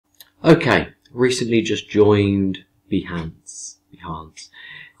Okay, recently just joined Behance.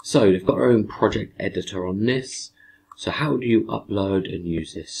 So they've got their own project editor on this. So how do you upload and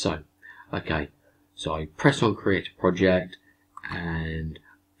use this? So I press on create a project, and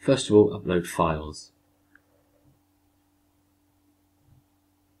first of all upload files.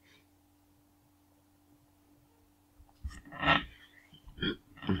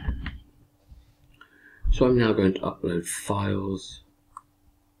 So I'm now going to upload files.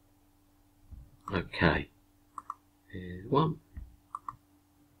 Okay, here's one.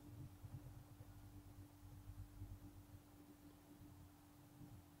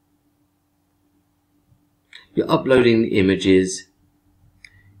 You're uploading the images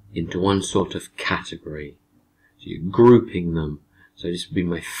into one sort of category. So you're grouping them. So this would be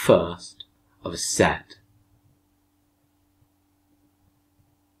my first of a set.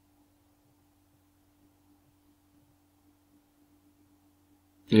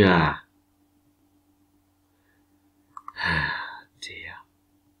 Dear.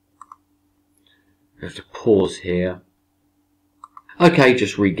 I have to pause here. Okay,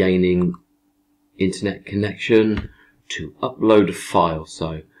 just regaining internet connection to upload a file.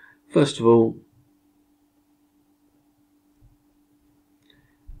 So first of all,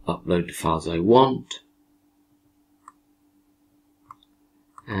 upload the files I want,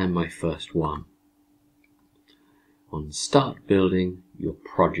 and my first one on start building your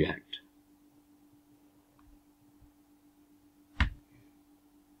project.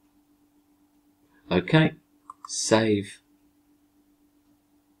 Okay, save,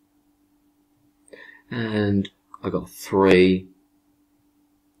 and I got 3,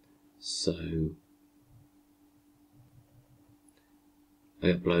 so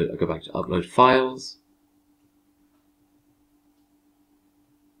I go back to upload files,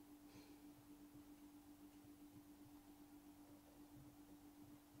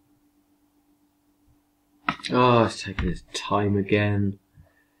 oh, it's taking its time again.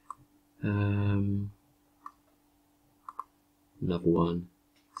 Another one,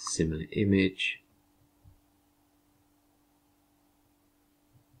 similar image.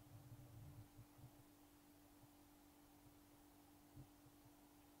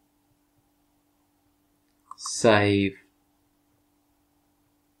 Save.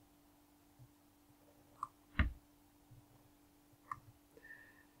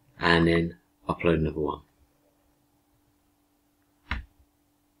 And then upload another one.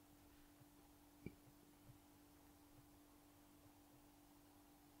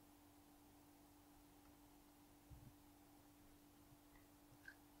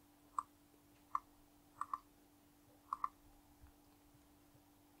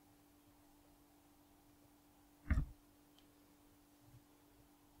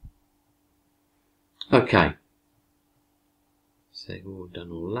 Okay, so we've all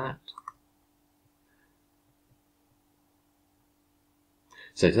done all that.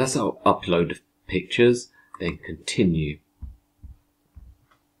 So that's our upload of pictures, then continue.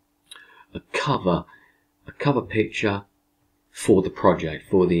 A cover picture for the project,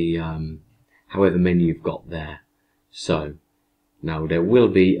 for the however many you've got there. So now there will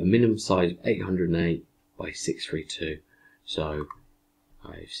be a minimum size of 808 by 632. So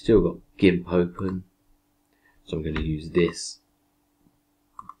I've still got GIMP open. So I'm going to use this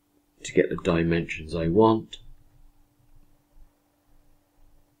to get the dimensions I want.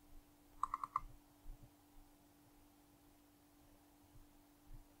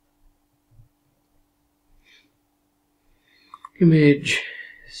 Image,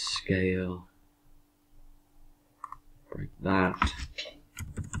 scale, break that,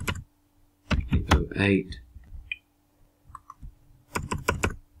 808,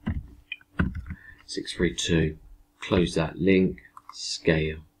 632, close that link,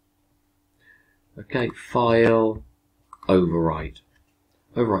 scale. Okay, file, overwrite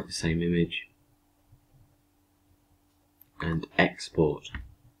the same image, and export.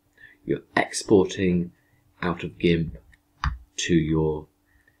 You're exporting out of GIMP to your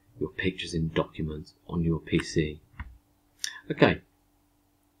pictures in documents on your PC. Okay,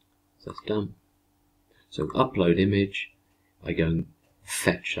 so that's done. So upload image, I go and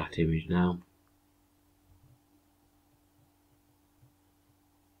fetch that image now.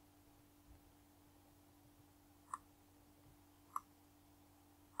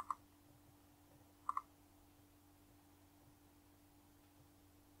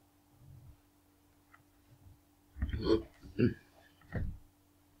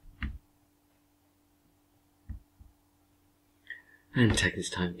 And take this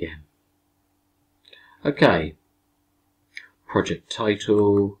time again. Okay, project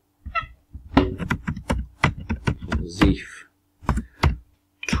title, Zeef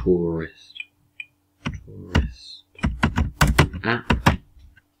tourist app.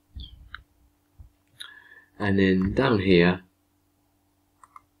 And then down here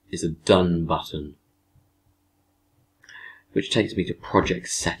is a done button, which takes me to project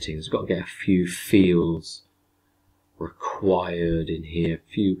settings. I've got to get a few fields required in here.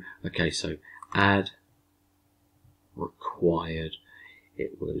 Okay, so add required.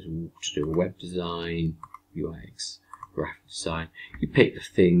 It was to do web design, UX, graphic design. You pick the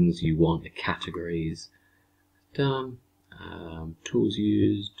things you want, the categories. Done. Tools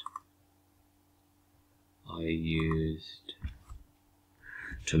used. I used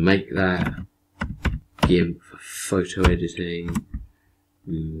to make that GIMP for photo editing.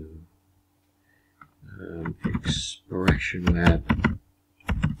 Expression Web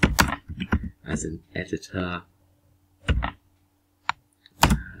as an editor.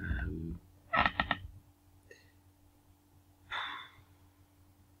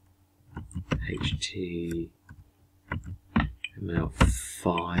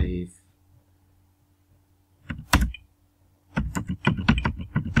 HTML5.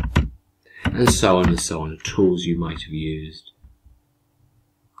 And so on and so on, the tools you might have used.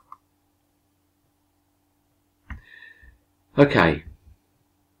 Okay.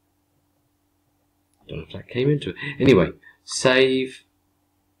 Don't know if that came into it. Anyway, save.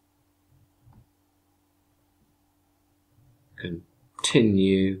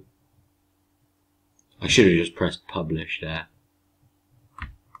 Continue. I should have just pressed publish there.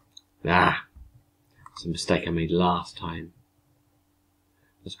 It's a mistake I made last time.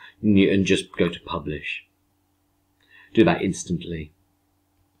 And just go to publish. Do that instantly.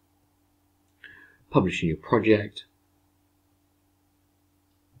 Publishing your project.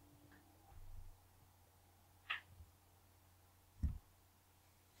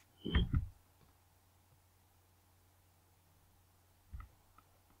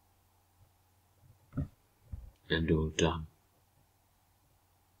 And all done.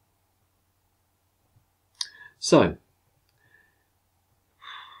 So,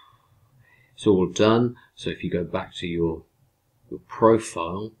 it's all done. So if you go back to your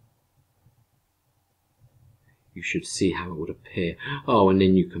profile, you should see how it would appear. Oh, and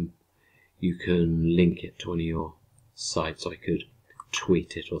then you can link it to one of your sites. I could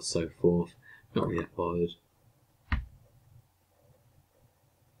tweet it or so forth. Not really that bothered.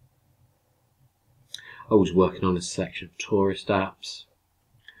 I was working on a selection of tourist apps.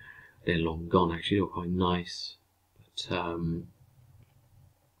 They're long gone actually, they're quite nice. But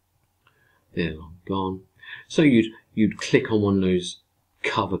they're long gone. So you'd click on one of those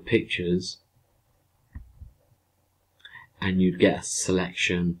cover pictures and you'd get a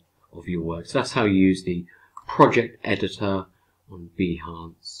selection of your work. So that's how you use the project editor on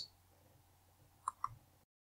Behance.